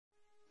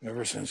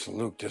Ever since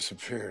Luke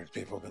disappeared,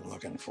 people have been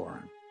looking for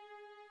him.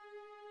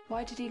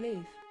 Why did he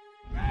leave?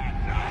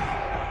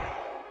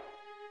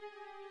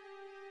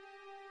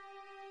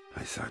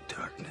 I saw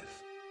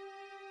darkness.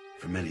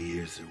 For many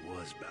years there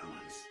was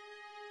balance.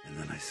 And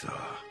then I saw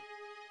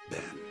Ben.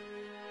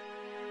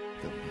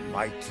 The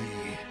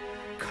mighty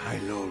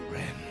Kylo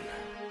Ren.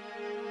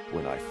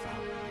 When I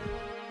found you,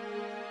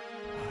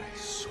 I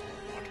saw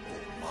what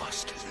all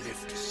masters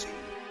live to see.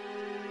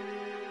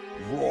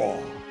 Raw,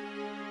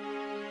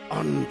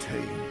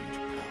 untamed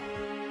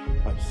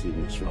power. I've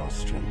seen this raw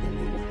strength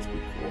only once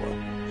before.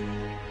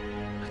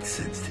 I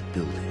sensed it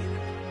building in him.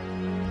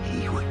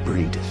 He would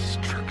bring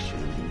destruction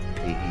and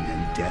pain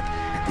and death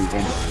at the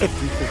end of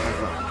everything I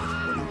loved was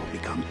what he would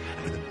become.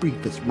 And in the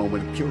briefest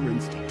moment of pure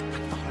instinct, I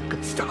thought I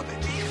could stop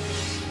it.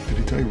 Did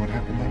he tell you what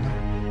happened that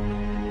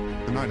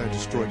night? The night I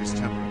destroyed his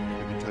temple.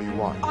 Did he tell you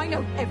why? I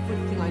know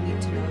everything I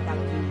need to know about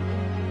you.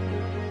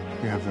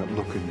 You have that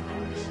look in your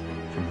eyes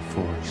from the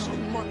forest. You're a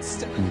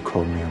monster. And you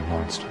called me a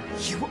monster.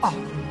 You are a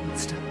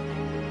monster.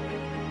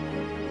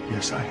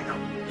 Yes, I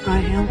am. I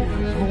held my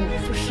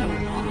hold for so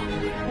long.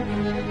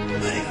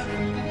 Leia,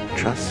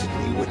 trust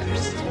me with her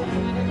soul.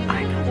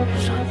 I know the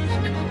sun's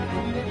coming.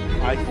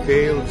 I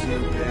failed you,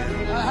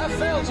 Ben. I have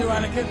failed you,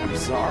 Anakin. I'm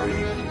sorry.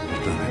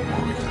 There's nothing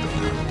more we could have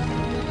done.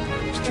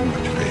 It's too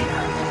much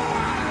Vader.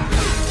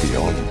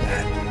 Beyond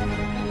that,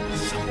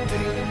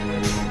 something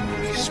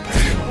truly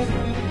special.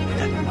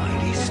 That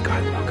mighty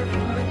Skywalker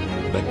blood.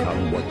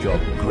 Become what your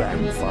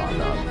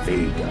grandfather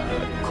Vader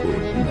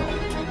could not.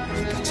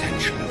 The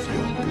potential of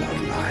your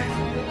bloodline.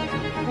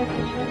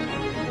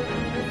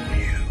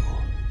 You,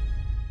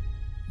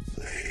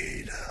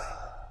 Vader.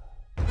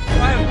 I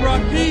have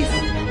brought peace,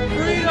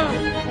 freedom,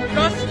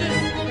 justice,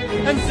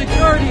 and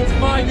security to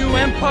my new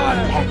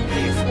empire.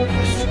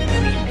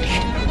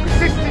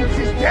 Resistance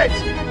is dead.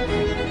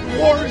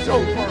 War is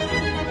over.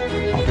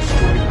 I'll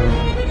destroy her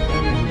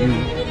and you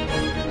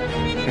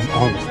and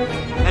all of them.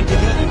 And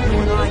together, you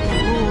and I can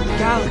rule the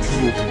galaxy.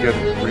 Rule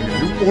together to bring a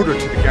new order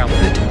to the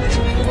galaxy.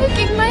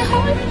 Breaking my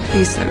heart.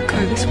 Please don't go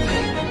this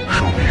way.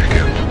 Show me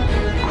again,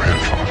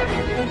 grandfather,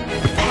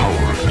 the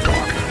power of the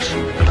darkness,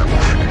 and I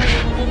will finish.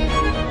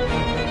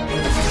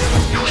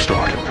 You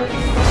started.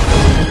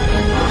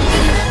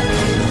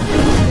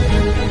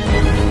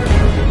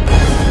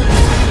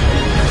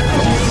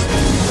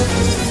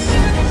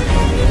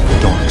 The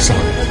dark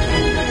side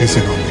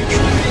isn't only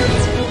true.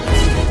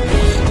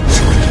 It's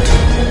right.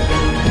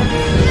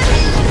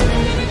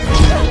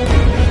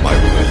 My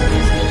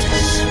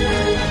relentless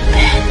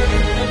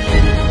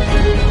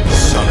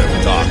son of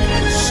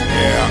darkness,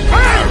 heir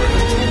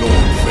apparent to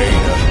Lord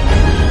Vader.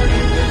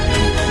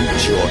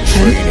 Complete your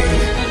training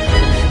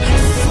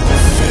and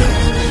fulfill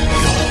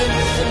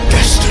your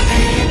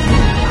destiny.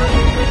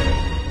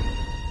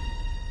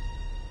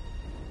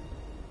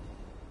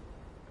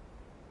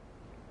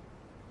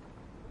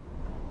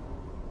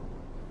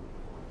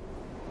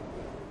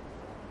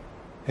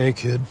 Hey,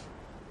 kid.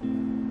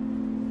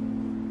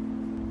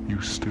 You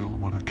still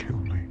want to kill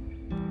me?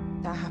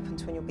 That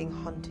happens when you're being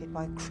hunted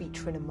by a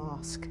creature in a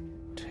mask.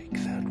 Take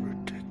that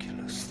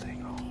ridiculous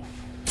thing off.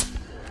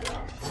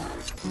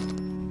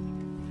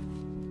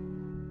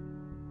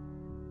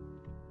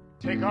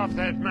 Take off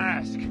that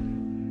mask.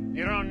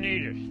 You don't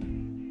need it.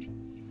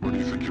 What do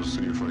you think you'll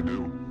see if I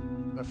do?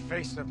 The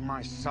face of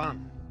my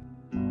son.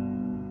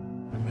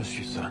 I miss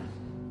you, son.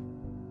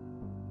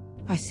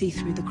 I see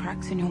through the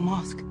cracks in your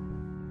mask.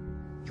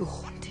 You're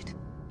haunted.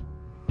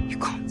 You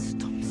can't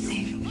stop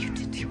seeing what you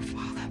did to your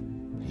father.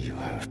 You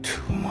have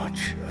too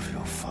much of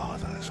your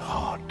father's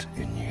heart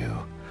in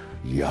you,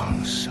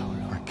 young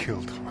Solo. I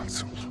killed Han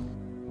Solo.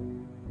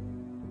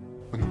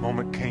 When the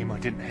moment came, I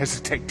didn't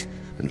hesitate.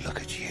 And look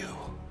at you.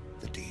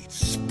 The deed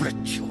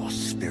split your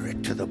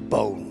spirit to the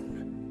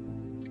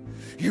bone.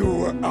 You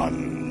were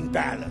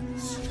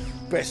unbalanced,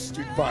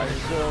 bested by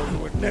a girl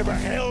who had never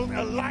held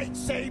a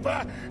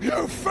lightsaber.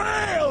 You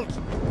failed!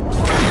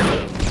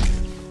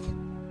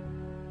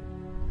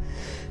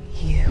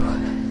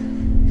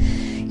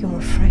 You're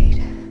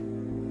afraid.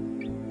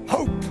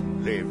 Hope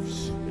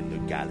lives in the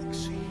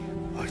galaxy.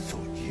 I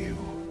thought you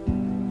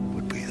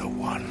would be the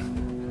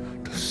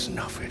one to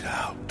snuff it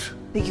out.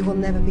 That you will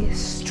never be as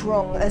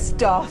strong as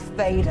Darth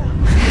Vader.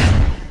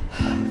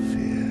 I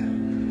fear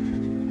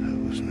I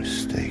was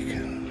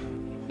mistaken.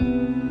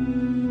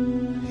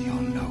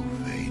 You're no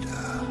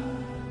Vader.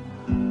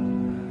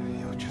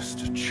 You're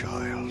just a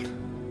child.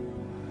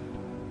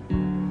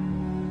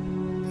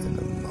 In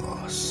a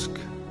mask.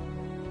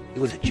 It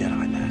was a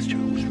Jedi Master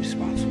who was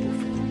responsible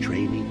for the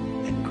training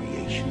and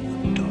creation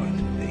of Darth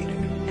Vader.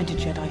 And a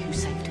Jedi who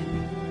saved him.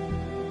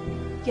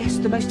 Yes,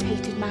 the most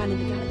hated man in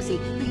the galaxy.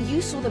 But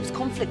you saw there was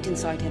conflict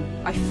inside him.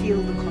 I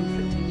feel the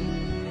conflict in you.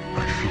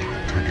 I feel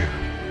it again.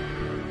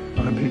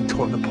 I'm being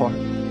torn apart.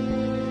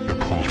 The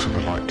pull to the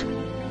light.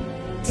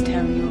 It's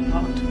tearing you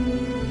apart.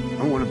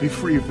 I want to be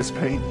free of this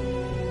pain.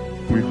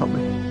 Will you help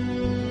me?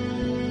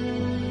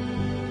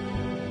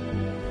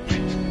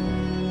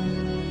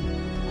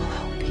 I'll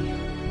help you.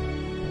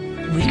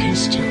 We can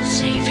still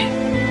save him.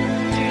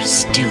 There's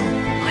still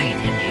light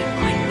in him.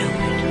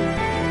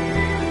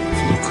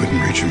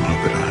 couldn't reach him, how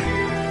could I?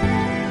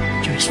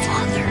 You're his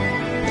father.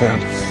 Dad.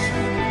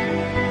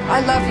 I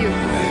love you.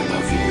 I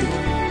love you.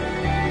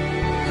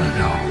 I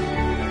know.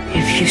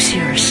 If you see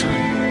our son,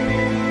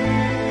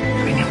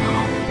 bring him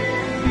home.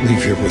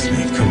 Leave here with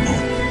me. Come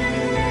home.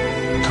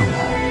 Come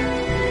home.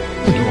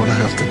 I know what I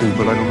have to do,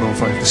 but I don't know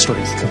if I have the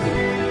strength to do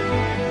it.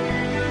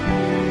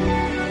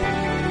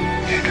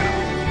 You do.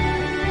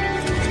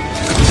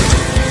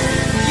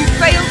 You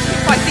failed him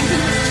by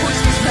thinking his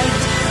choice was made.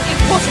 It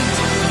wasn't.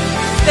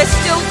 There's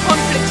still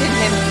conflict in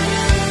him.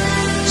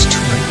 It's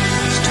too late.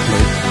 It's too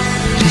late.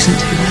 It isn't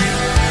too late.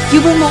 You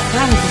will not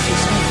vanquish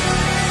your son.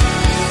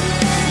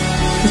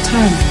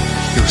 Return.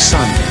 Your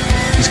son,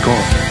 he's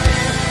gone.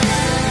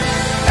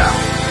 Now,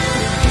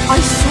 I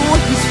saw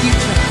his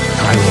future.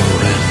 Kylo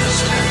Ren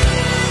is dead.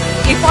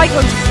 If I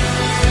go to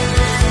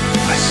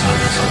My son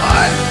is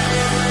alive.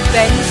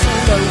 Ben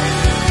Solo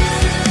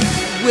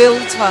will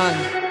turn.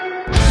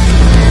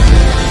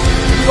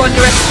 You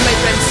underestimate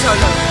Ben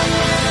Solo.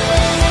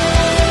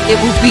 It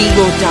will be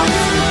your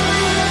downfall.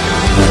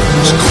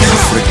 This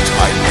conflict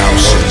I now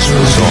sense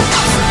resolved,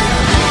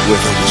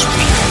 whether it was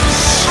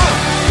peace.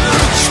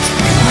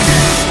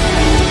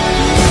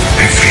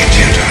 Every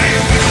Jedi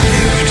who ever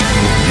lived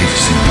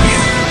lives in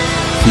you.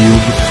 Feel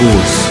the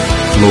force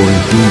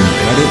flowing through you.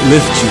 Let it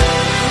lift you.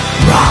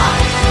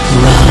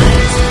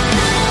 Rise.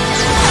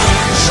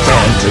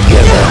 Stand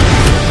together.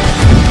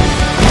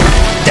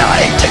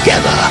 Die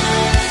together.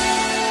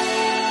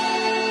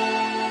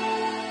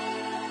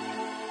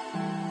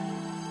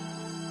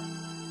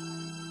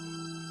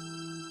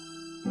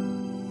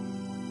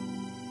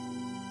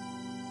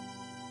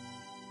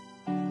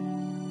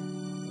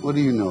 What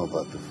do you know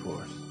about the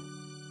Force?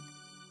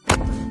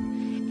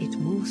 It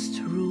moves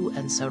through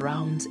and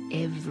surrounds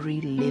every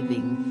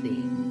living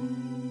thing.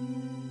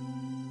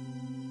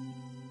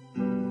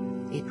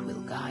 It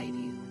will guide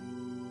you.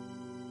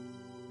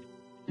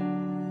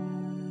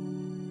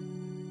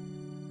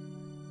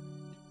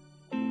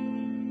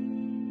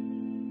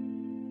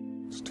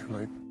 It's too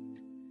late.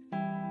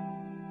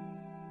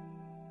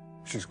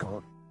 She's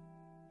gone.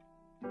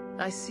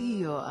 I see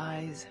your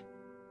eyes.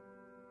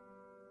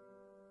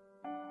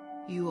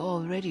 You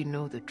already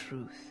know the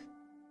truth.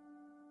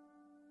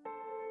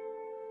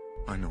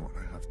 I know what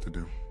I have to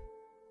do.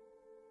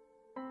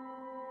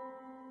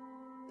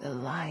 The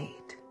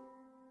light.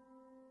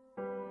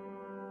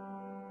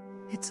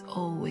 It's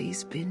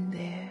always been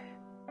there.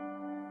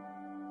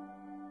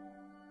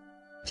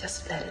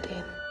 Just let it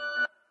in.